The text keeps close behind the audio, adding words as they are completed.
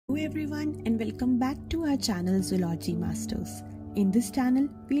Hello everyone and welcome back to our channel Zoology Masters. In this channel,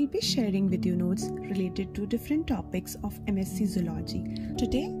 we'll be sharing with you notes related to different topics of MSc Zoology.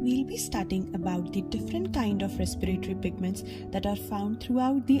 Today, we'll be studying about the different kind of respiratory pigments that are found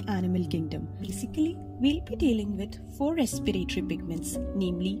throughout the animal kingdom. Basically, we'll be dealing with 4 respiratory pigments,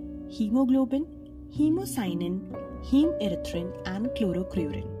 namely hemoglobin, hemocyanin, hemerythrin and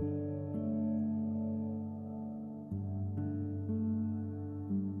chlorocrurin.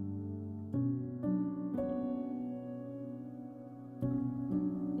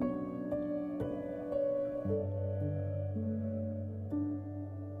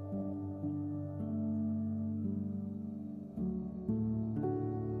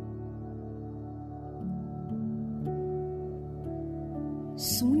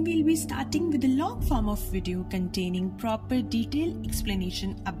 Soon we'll be starting with a long form of video containing proper detailed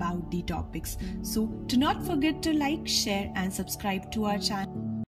explanation about the topics. So do not forget to like, share and subscribe to our channel.